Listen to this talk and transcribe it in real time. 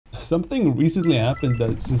something recently happened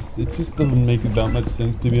that just doesn't make that much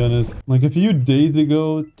sense, to be honest. Like a few days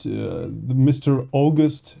ago, Mr.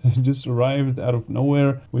 August just arrived out of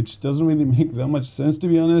nowhere, which doesn't really make that much sense, to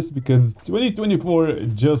be honest, because 2024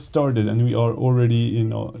 just started and we are already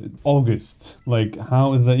in August. Like,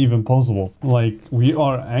 how is that even possible? Like, we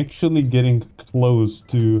are actually getting close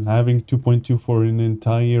to having 2.2 for an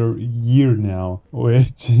entire year now,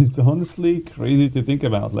 which is honestly crazy to think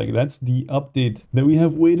about. Like, that's the update that we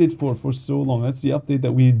have waited for so long. That's the update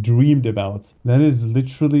that we dreamed about. That is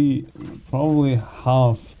literally probably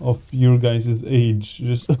half of your guys' age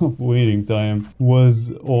just of waiting time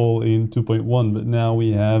was all in 2.1, but now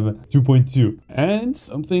we have 2.2. And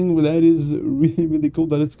something that is really cool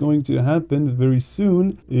that it's going to happen very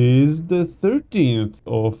soon is the 13th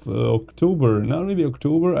of October. Not really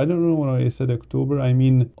October, I don't know why I said October, I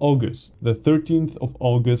mean August. The 13th of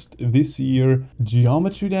August this year,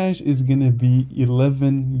 Geometry Dash is gonna be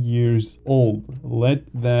 11 years old. Let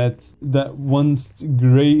that once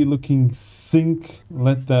gray looking sink,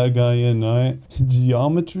 let that guy in, alright?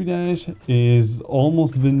 Geometry Dash is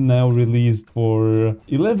almost been now released for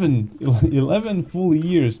 11 full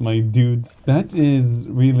years, my dudes. That is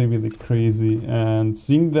really crazy. And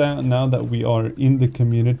seeing that now that we are in the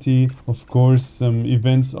community, of course some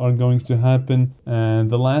events are going to happen, and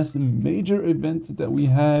the last major event that we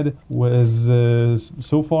had was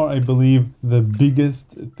so far I believe the biggest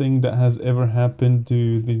thing that has ever happened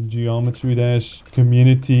to the Geometry Dash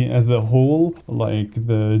community as a whole, like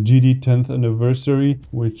the GD 10th anniversary,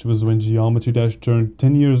 which was when Geometry Dash turned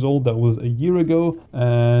 10 years old. That was a year ago,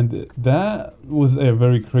 and that was a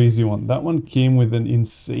very crazy one. That one came with an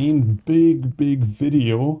insane big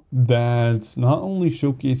video that not only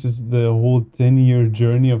showcases the whole 10-year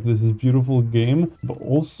journey of this beautiful game, but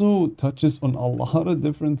also touches on a lot of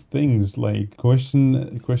different things, like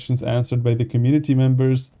questions answered by the community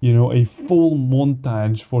members, you know, a full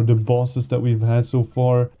montage for the bosses that we've had so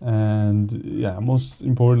far, and yeah, most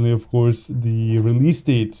importantly, of course, the release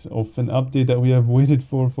date of an update that we have waited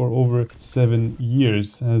for over 7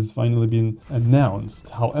 years has finally been announced.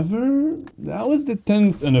 However, that was the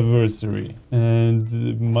 10th anniversary,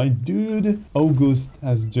 and my dude August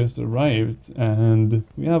has just arrived, and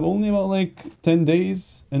we have only about like 10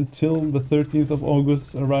 days until the 13th of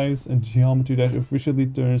August arrives and Geometry Dash officially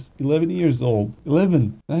turns 11 years old.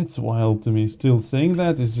 11! That's wild to me. Still saying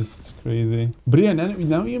that is just crazy. But yeah,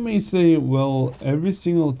 now you may say, well, every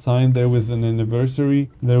single time there was an anniversary,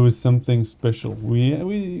 there was something special. We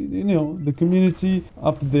you know, the community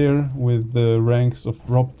up there with the ranks of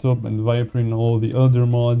RobTop and Viper and all the other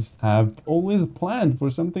mods have always planned for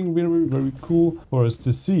something very cool for us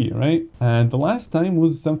to see, right? And the last time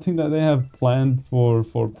was something that they have planned for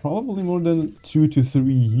probably more than 2 to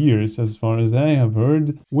 3 years, as far as I have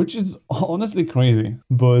heard, which is honestly crazy,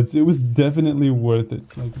 but it was definitely worth it.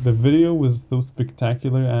 Like, the video was so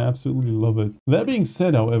spectacular, I absolutely love it. That being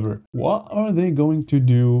said, however, what are they going to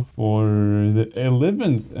do for the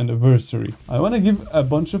 11th anniversary? I want to give a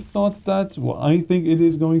bunch of thoughts that what I think it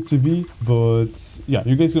is going to be, but yeah,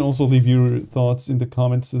 you guys can also leave your thoughts in the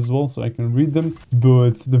comments as well so I can read them.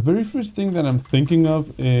 But the very first thing that I'm thinking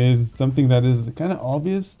of is something that is kind of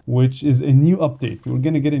obvious, which is a new update. We're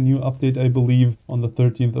gonna get a new update, I believe, on the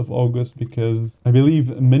 13th of August, because I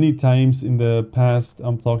believe many times in the past,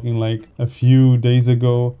 I'm talking like a few days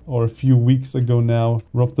ago or a few weeks ago now,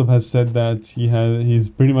 RobTop has said that he's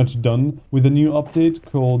pretty much done with a new update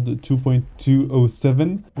called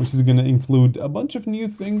 2.207, which is gonna include a bunch of new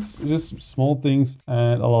things, just small things,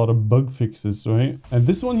 and a lot of bug fixes, right? And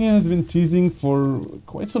this one he has been teasing for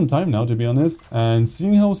quite some time now, to be honest, and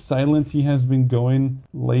seeing how silent he has been going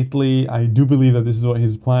lately, I do believe that this is what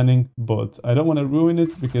he's planning, but I don't want to ruin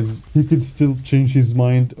it because he could still change his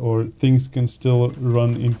mind or things can still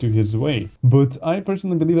run into his way. But I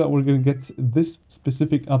personally believe that we're going to get this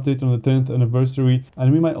specific update on the 10th anniversary,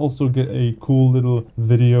 and we might also get a cool little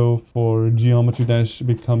video for Geometry Dash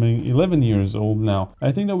becoming 11 years old now.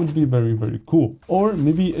 I think that would be very cool. Or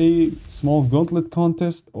maybe a small gauntlet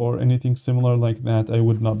contest or anything similar like that. I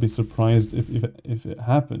would not be surprised if it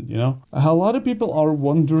happened, you know? A lot of people are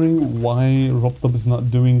wondering why RobTop is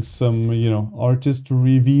not doing some, you know, artist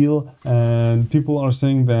reveal, and people are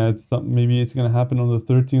saying that maybe it's gonna happen on the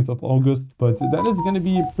 13th of August, but that is gonna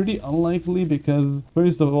be pretty unlikely because,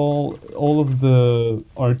 first of all of the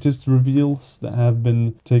artist reveals that have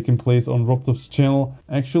been taking place on RobTop's channel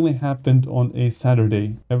actually happened on a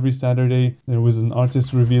Saturday. Every Saturday there was an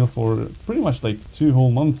artist reveal for pretty much like 2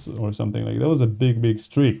 whole months or something. Like, that was a big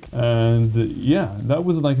streak. And yeah, that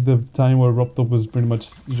was like the time where RobTop was pretty much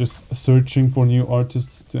just searching for new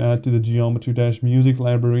artists to add to the Geometry Dash music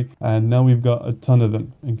library, and now we've got a ton of them,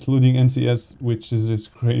 including NCS, which is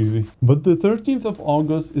just crazy. But the 13th of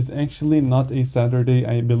August is actually not a Saturday.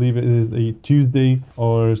 I believe it is a Tuesday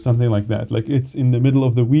or something like that. Like, it's in the middle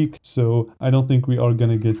of the week, so I don't think we are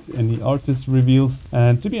gonna get any artist reveals.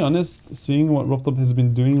 And to be honest, seeing what Robtop has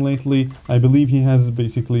been doing lately, I believe he has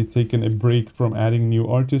basically taken a break from adding new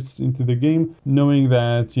artists into the game, knowing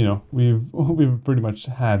that, you know, we've pretty much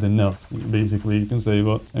had enough, basically, you can say.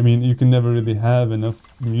 But I mean, you can never really have enough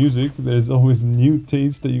music. There's always new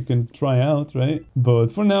tastes that you can try out, right? But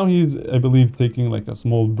for now, he's, I believe, taking like a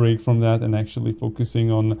small break from that and actually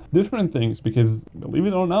focusing on different things, because believe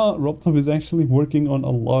it or not, Robtop is actually working on a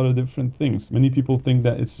lot of different things. Many people think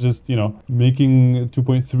that it's just, you know, making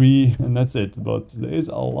 2.3 and that's it, but there's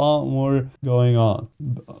a lot more going on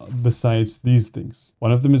besides these things.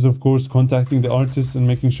 One of them is, of course, contacting the artists and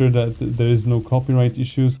making sure that there is no copyright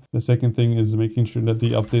issues. The second thing is making sure that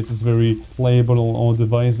the updates is very playable on all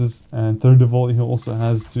devices. And third of all, he also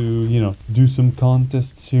has to, you know, do some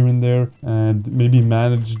contests here and there and maybe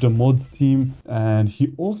manage the mod team. And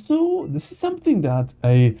he also, this is something that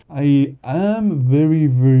I am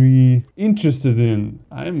very interested in.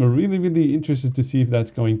 I'm really interested to see if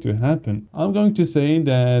that's going to happen. I'm going to say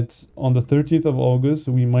that on the 30th of August,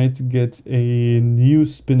 we might get a new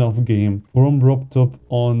spin-off game from Robtop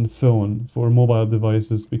on phone for mobile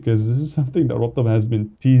devices, because this is something that Robtop has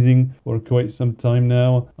been teasing for quite some time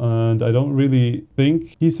now, and I don't really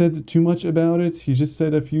think he said too much about it. He just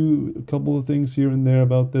said a couple of things here and there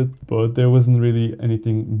about it, but there wasn't really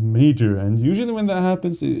anything major. And usually when that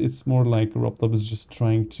happens, it's more like Robtop is just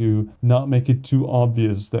trying to not make it too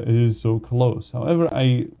obvious that it is so close. However,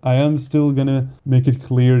 I am still gonna make it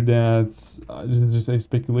clear that just a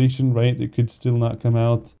speculation, right? It could still not come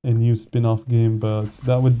out a new spin-off game, but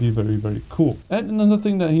that would be very cool. And another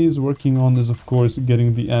thing that he's working on is, of course,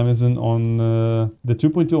 getting the Amazon on the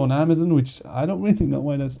 2.2 on Amazon, which I don't really know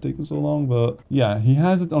why that's taking so long, but yeah, he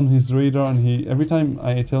has it on his radar, and every time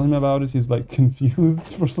I tell him about it, he's like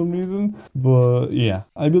confused for some reason. But yeah,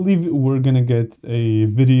 I believe we're gonna get a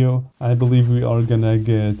video. I believe we are gonna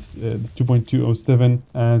get 2.207,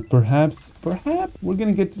 and perhaps we're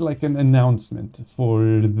gonna get like an announcement for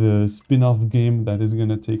the spin-off game that is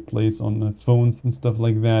gonna take place on phones and stuff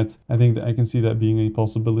like that. I think that I can see that being a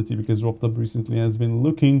possibility, because Robtop recently has been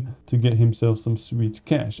looking to get himself some sweet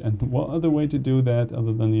cash, and what other way to do that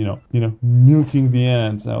other than you know milking the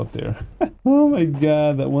ants out there. Oh my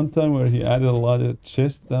god, that one time where he added a lot of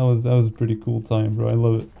chests, that was a pretty cool time, bro. I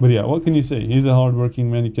love it. But yeah, what can you say? He's a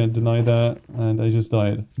hardworking man, you can't deny that. And I just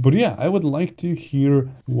died. But yeah, I would like to hear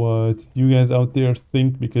what you guys out there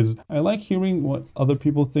think, because I like hearing what other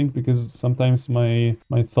people think, because sometimes my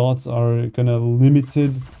thoughts are kind of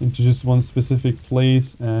limited into just one specific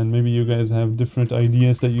place, and maybe you guys have different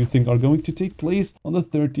ideas that you think are going to take place on the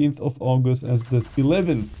 13th of August as the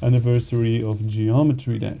 11th anniversary of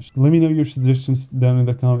Geometry Dash. Let me know your suggestions down in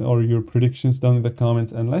the comment, or your predictions down in the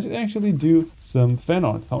comments, and let's actually do some fan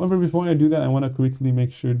art. However, before I do that, I want to quickly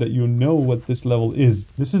make sure that you know what this level is.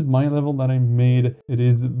 This is my level that I made. It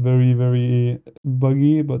is very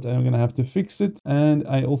buggy, but I'm gonna have to fix it. And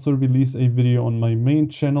I also released a video on my main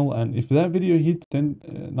channel, and if that video hits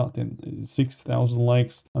 6,000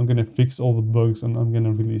 likes, I'm gonna fix all the bugs and I'm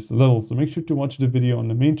gonna release the level. So make sure to watch the video on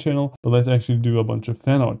the main channel. But let's actually do a bunch of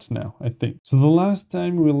fan arts now, I think. So the last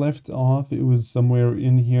time we left off, it was somewhere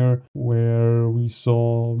in here where we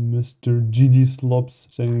saw Mr. GD Slops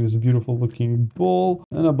setting this beautiful looking ball,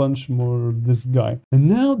 and a bunch more of this guy. And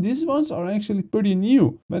now these ones are actually pretty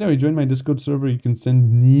new. By the way, join my Discord server. You can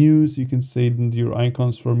send news, you can send your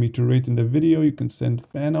icons for me to rate in the video, you can send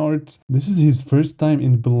fan art. This is his first time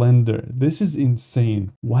in Blender. This is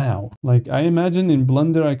insane. Wow. Like, I imagine in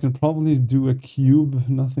Blender I can probably do a cube,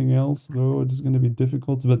 nothing else, bro. It's gonna be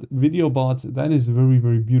difficult. But video bots, that is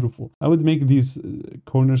very beautiful. I would make these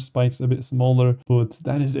corner spikes a bit smaller, but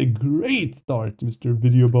that is a great start, Mr.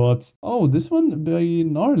 Video Bots. Oh, this one by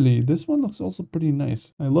Gnarly. This one looks also pretty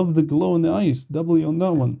nice. I love the glow in the ice. W on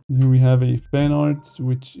that one. Here we have a fan art,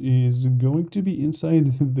 which is going to be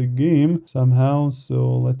inside the game somehow.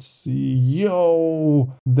 So let's see.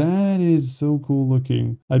 Yo, that is so cool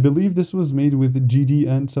looking. I believe this was made with GD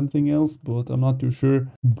and something else, but I'm not too sure.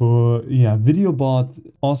 But yeah, Video Bot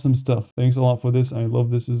awesome stuff. Thanks a lot for this. I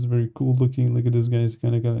love this. It's very cool looking. Look at this, guys.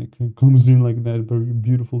 Kind of comes in like that. Very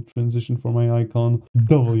beautiful transition for my icon.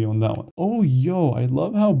 W on that one. Oh, yo, I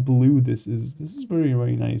love how blue this is. This is very,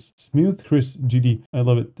 very nice. Smooth Chris GD. I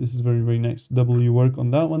love it. This is very, very nice. W work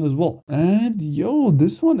on that one as well. And yo,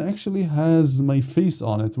 this one actually has my face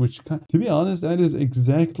on it, which, to be honest, that is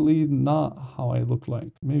exactly not how I look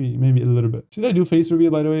like. Maybe a little bit. Should I do face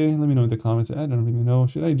reveal, by the way? Let me know in the comments. I don't really know.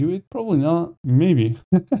 Should I do it? Probably not. Maybe.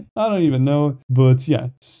 I don't even know. But yeah,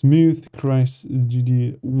 Smooth Chris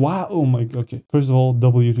GD. Wow. Oh my god. Okay. First of all,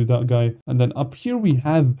 W to that guy. And then up here we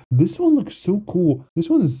have, this one looks so cool. This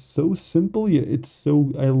one is so simple, yet it's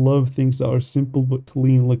so, I love things that are simple but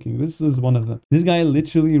clean looking. This is one of them. This guy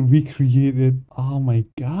literally recreated, oh my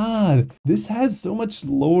god. This has so much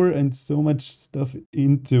lore and so much stuff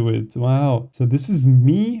into it. Wow. So this is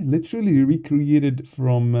me literally recreated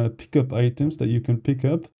from pickup items that you can pick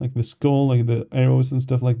up, like the skull, like the arrows and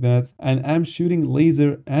stuff like that. And I'm shooting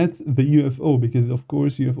laser at the UFO because of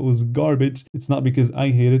course UFO is garbage. It's not because I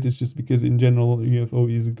hate it, it's just because in general UFO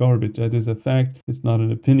is garbage. That is a fact. It's not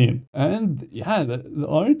an opinion. And yeah, the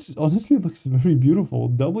art honestly looks very beautiful.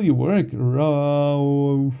 W work. I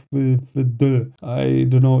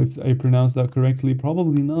don't know if I pronounced that correctly.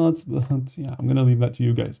 Probably not, but yeah, I'm gonna leave that to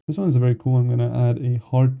you guys. This one's very cool. I'm gonna add a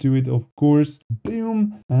heart to it, of course.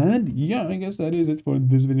 Boom. And yeah, I guess that is it for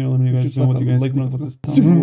this video. Let me know what you guys think.